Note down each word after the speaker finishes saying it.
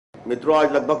मित्रों,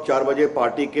 आज लगभग 4 बजे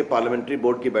पार्टी के पार्लियामेंट्री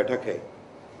बोर्ड की बैठक है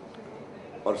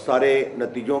और सारे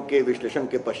नतीजों के विश्लेषण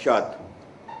के पश्चात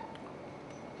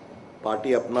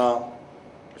पार्टी अपना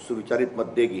सुविचारित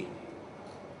मत देगी।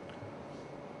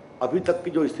 अभी तक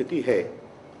की जो स्थिति है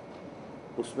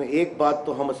उसमें एक बात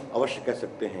तो हम अवश्य कह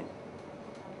सकते हैं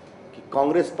कि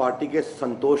कांग्रेस पार्टी के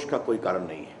संतोष का कोई कारण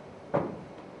नहीं है।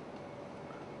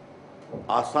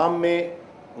 आसाम में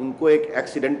उनको एक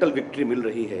एक्सीडेंटल विक्ट्री मिल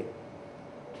रही है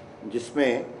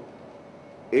जिसमें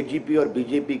एजीपी और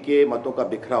बीजेपी के मतों का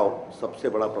बिखराव सबसे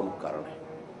बड़ा प्रमुख कारण है।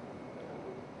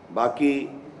 बाकी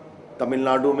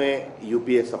तमिलनाडु में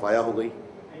यूपीए सफाया हो गई,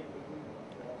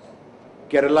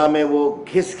 केरला में वो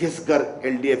घिस घिस कर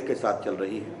एलडीएफ के साथ चल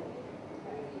रही है,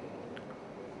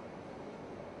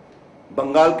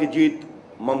 बंगाल की जीत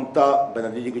ममता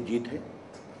बनर्जी जी की जीत है,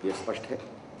 ये स्पष्ट है।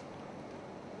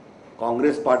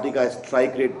 कांग्रेस पार्टी का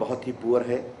स्ट्राइक रेट बहुत ही पुअर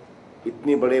है।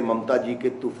 इतनी बड़े ममता जी के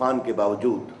तूफान के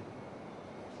बावजूद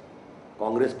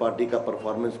कांग्रेस पार्टी का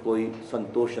परफॉर्मेंस कोई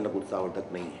संतोषजनक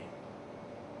उत्साहवर्धक नहीं है।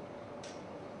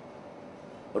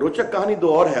 रोचक कहानी दो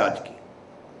और है आज की।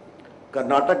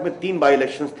 कर्नाटक में 3 बाई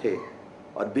इलेक्शंस थे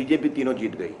और बीजेपी तीनों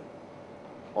जीत गई,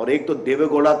 और एक तो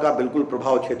देवेगौड़ा का बिल्कुल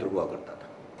प्रभाव क्षेत्र हुआ करता था।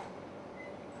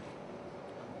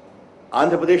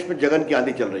 आंध्र प्रदेश में जगन की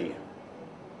आंधी चल रही है,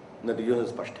 नतीजों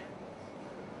से स्पष्ट है।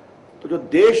 तो जो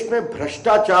देश में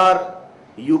भ्रष्टाचार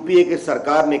यूपीए की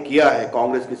सरकार ने किया है,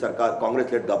 कांग्रेस की सरकार,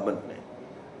 कांग्रेस लेड गवर्नमेंट ने,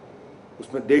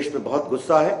 उसमें देश में बहुत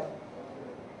गुस्सा है।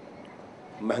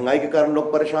 महंगाई के कारण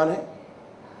लोग परेशान हैं,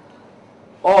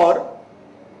 और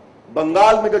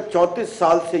बंगाल में जो 34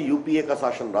 साल से यूपीए का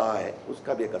शासन रहा है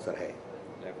उसका भी एक असर है।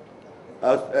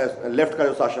 लेफ्ट का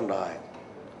जो शासन रहा है,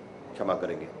 क्षमा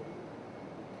करेंगे।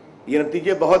 ये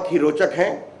नतीजे बहुत ही रोचक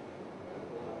हैं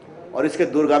और इसके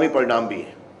दूरगामी परिणाम भी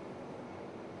हैं।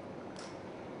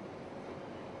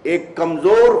 एक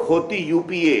कमजोर होती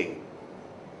यूपीए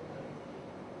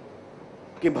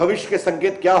के भविष्य के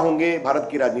संकेत क्या होंगे भारत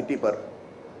की राजनीति पर,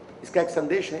 इसका एक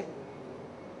संदेश है।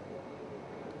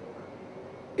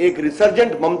 एक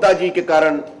रिसर्जेंट ममता जी के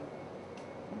कारण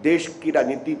देश की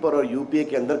राजनीति पर और यूपीए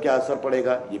के अंदर क्या असर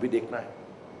पड़ेगा, यह भी देखना है।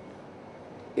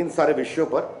 इन सारे विषयों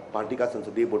पर पार्टी का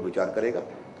संसदीय बोर्ड विचार करेगा।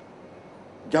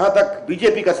 जहां तक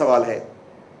बीजेपी का सवाल है,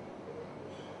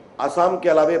 आसाम के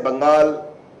अलावे बंगाल,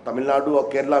 तमिलनाडु और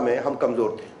केरला में हम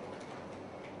कमजोर थे,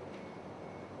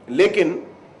 लेकिन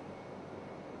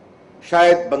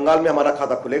शायद बंगाल में हमारा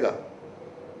खाता खुलेगा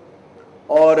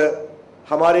और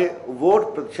हमारे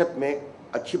वोट प्रतिशत में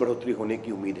अच्छी बढ़ोतरी होने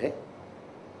की उम्मीद है,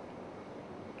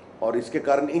 और इसके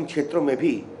कारण इन क्षेत्रों में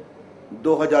भी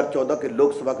 2014 के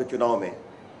लोकसभा के चुनाव में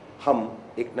हम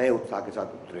एक नए उत्साह के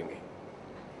साथ उतरेंगे।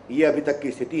 ये अभी तक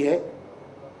की स्थिति है।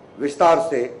 विस्तार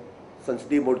से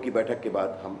संसदीय बोर्ड की बैठक के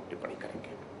बाद हम टिप्पणी करेंगे।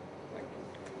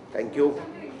 Thank you.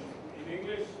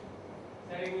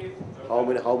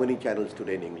 How many channels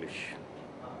today in English?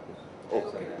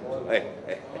 Okay.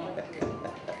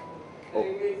 Oh,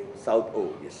 South. Oh,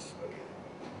 yes.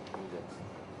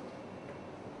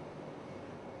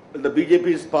 Well, the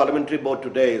BJP's parliamentary board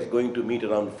today is going to meet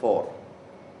around 4,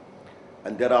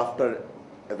 and thereafter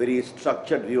a very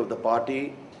structured view of the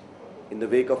party in the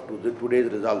wake of today's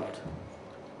result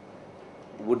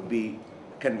would be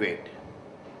conveyed.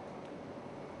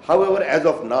 However, as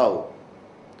of now,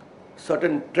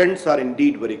 certain trends are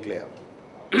indeed very clear.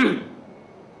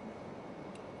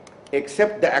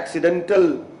 Except the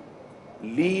accidental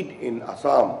lead in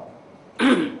Assam,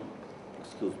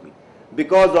 excuse me,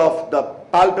 because of the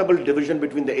palpable division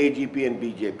between the AGP and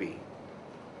BJP,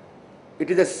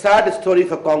 it is a sad story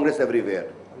for Congress everywhere.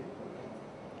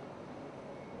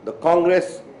 The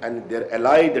Congress and their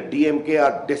ally, the DMK,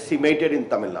 are decimated in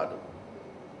Tamil Nadu.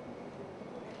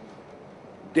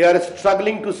 They are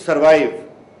struggling to survive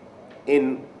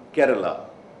in Kerala,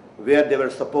 where they were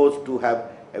supposed to have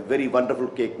a very wonderful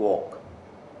cakewalk.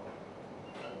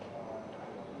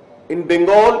 In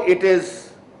Bengal, it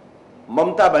is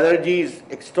Mamata Banerjee's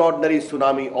extraordinary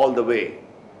tsunami all the way.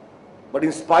 But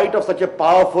in spite of such a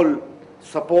powerful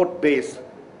support base,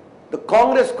 the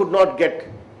Congress could not get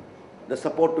the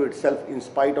support to itself in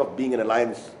spite of being in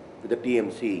alliance with the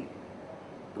TMC.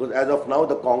 Because as of now,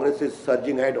 the Congress is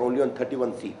surging ahead only on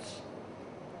 31 seats.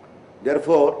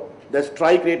 Therefore, the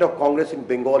strike rate of Congress in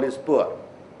Bengal is poor.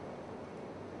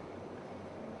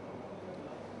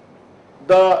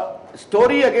 The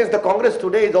story against the Congress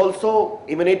today is also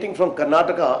emanating from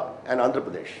Karnataka and Andhra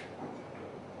Pradesh.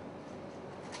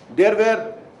 There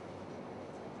were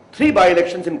 3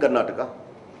 by-elections in Karnataka,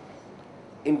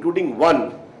 including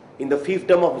one in the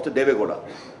fiefdom of Mr. Devegowda,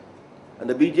 and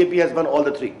the BJP has won all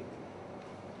the 3.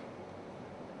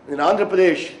 In Andhra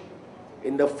Pradesh,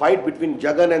 in the fight between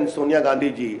Jagan and Sonia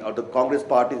Gandhi ji, or the Congress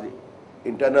party's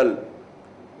internal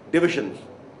divisions,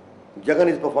 Jagan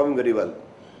is performing very well.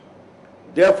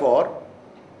 Therefore,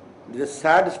 this is a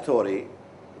sad story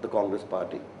of the Congress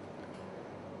party.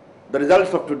 The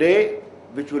results of today,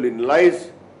 which will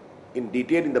analyze in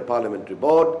detail in the parliamentary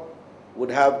board, would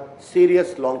have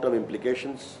serious long-term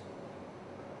implications.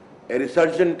 A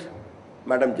resurgent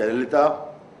Madam Janata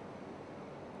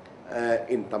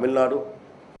in Tamil Nadu,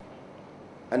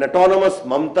 an autonomous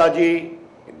Mamta ji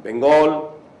in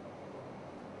Bengal,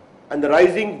 and the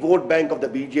rising vote bank of the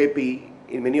BJP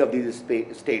in many of these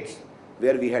states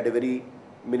where we had a very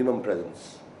minimum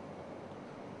presence.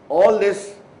 All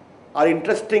this are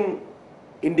interesting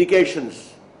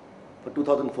indications for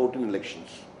 2014 elections.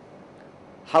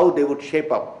 How they would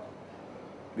shape up,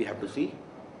 we have to see.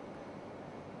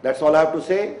 That's all I have to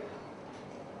say.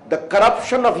 The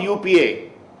corruption of UPA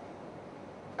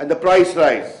and the price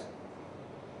rise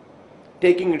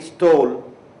taking its toll,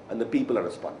 and the people are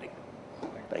responding.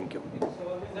 Thank you.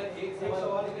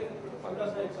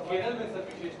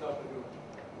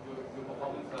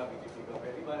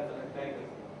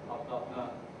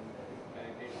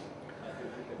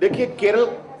 देखिए केरल,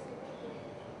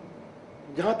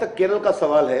 जहां तक केरल का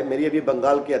सवाल है, मेरी अभी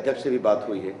बंगाल के अध्यक्ष से भी बात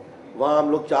हुई है, वहां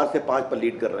हम लोग 4 से 5 पर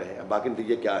लीड कर रहे हैं, बाकी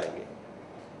नतीजे क्या आएंगे,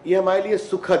 ये हमारे लिए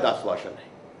सुखद आश्वासन है।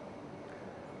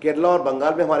 केरला और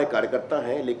बंगाल में हमारे कार्यकर्ता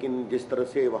हैं, लेकिन जिस तरह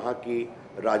से वहां की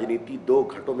राजनीति 2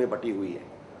 घटों में बटी हुई है,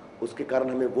 उसके कारण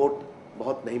हमें वोट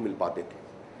बहुत नहीं मिल पाते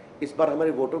थे। इस बार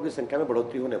हमारे वोटों की संख्या में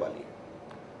बढ़ोतरी होने वाली है,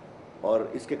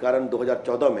 और इसके कारण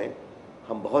 2014 में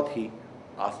हम बहुत ही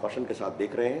आश्वासन के साथ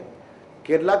देख रहे हैं।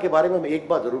 केरला के बारे में हम एक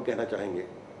बात जरूर कहना चाहेंगे,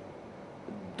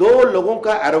 2 लोगों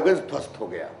का एरोगेंस ध्वस्त हो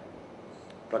गया,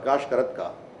 प्रकाश करत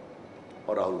का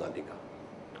और राहुल गांधी का,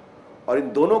 और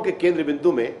इन दोनों के केंद्र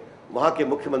बिंदु में वहां के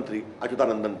मुख्यमंत्री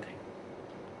अच्युतानंदन थे।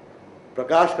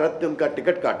 प्रकाश करत ने उनका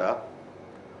टिकट काटा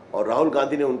और राहुल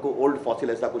गांधी ने उनको ओल्ड फॉसिल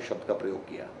ऐसा कुछ शब्द का प्रयोग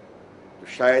किया, तो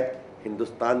शायद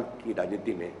हिंदुस्तान की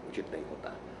राजनीति में उचित नहीं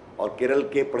होता, और केरल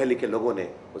के पढ़े लिखे लोगों ने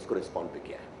उसको रिस्पॉन्ड भी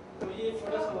किया है। तो ये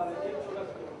छोटा सवाल है, छोटा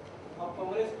सवाल, और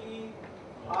कांग्रेस की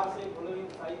हार से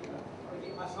कि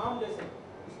असम जैसे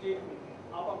स्टेट में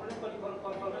आप अपने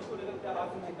परफॉर्मेंस को लेकर क्या आप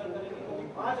चिंतन करेंगे, क्योंकि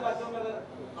 5 राज्यों में अगर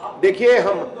आप देखिए,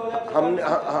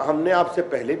 हमने आपसे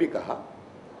पहले भी कहा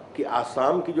कि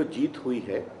आसाम की जो जीत हुई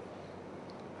है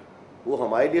वो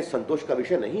हमारे लिए संतोष का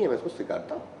विषय नहीं है, मैं इसको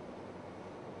स्वीकारता हूं,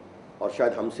 और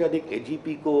शायद हमसे अधिक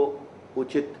एजीपी को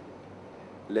उचित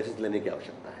लेसन लेने की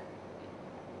आवश्यकता है।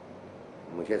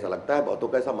 मुझे ऐसा लगता है, बहुतों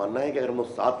का ऐसा मानना है कि अगर हम लोग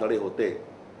साथ लड़े होते,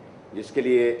 जिसके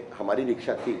लिए हमारी भी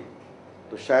इच्छा थी,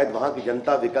 तो शायद वहां की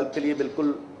जनता विकल्प के लिए बिल्कुल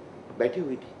बैठी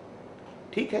हुई थी।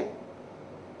 ठीक है,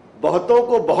 बहुतों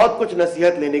को बहुत कुछ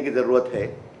नसीहत लेने की जरूरत है।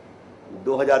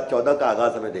 2014 का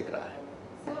आगाज हमें देख रहा है।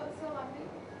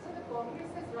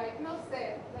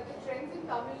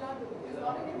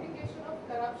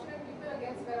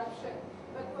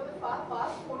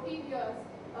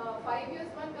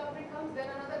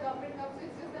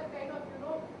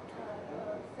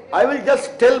 I will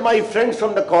just tell my friends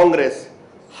from the Congress,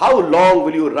 how long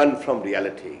will you run from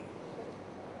reality?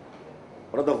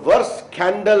 One of the worst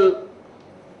scandal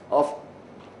of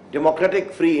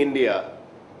democratic free India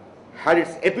had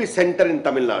its epicenter in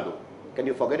Tamil Nadu. Can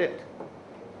you forget it?